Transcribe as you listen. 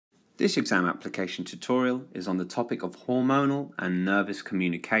This exam application tutorial is on the topic of hormonal and nervous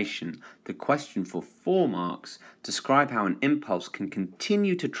communication. The question for 4 marks: describe how an impulse can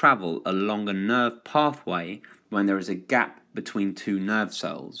continue to travel along a nerve pathway when there is a gap between 2 nerve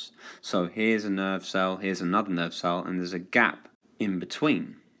cells. So here's a nerve cell, here's another nerve cell, and there's a gap in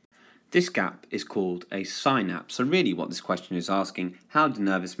between. This gap is called a synapse. So really what this question is asking, how do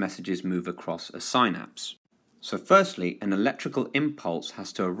nervous messages move across a synapse? So firstly, an electrical impulse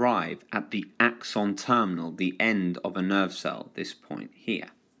has to arrive at the axon terminal, the end of a nerve cell, this point here.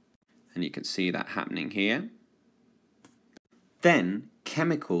 And you can see that happening here. Then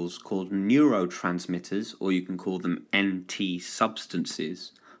chemicals called neurotransmitters, or you can call them NT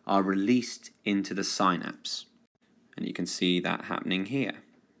substances, are released into the synapse. And you can see that happening here.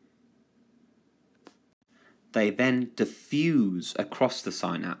 They then diffuse across the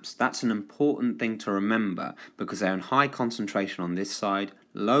synapse. That's an important thing to remember because they're in high concentration on this side,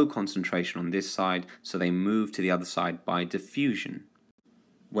 low concentration on this side, so they move to the other side by diffusion,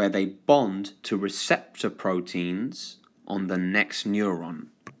 where they bond to receptor proteins on the next neuron.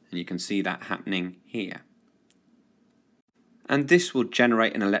 And you can see that happening here. And this will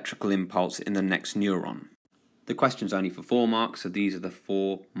generate an electrical impulse in the next neuron. The question's only for 4 marks, so these are the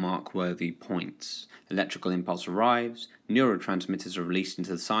 4 mark-worthy points. Electrical impulse arrives, neurotransmitters are released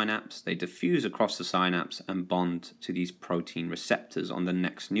into the synapse, they diffuse across the synapse and bond to these protein receptors on the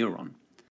next neuron.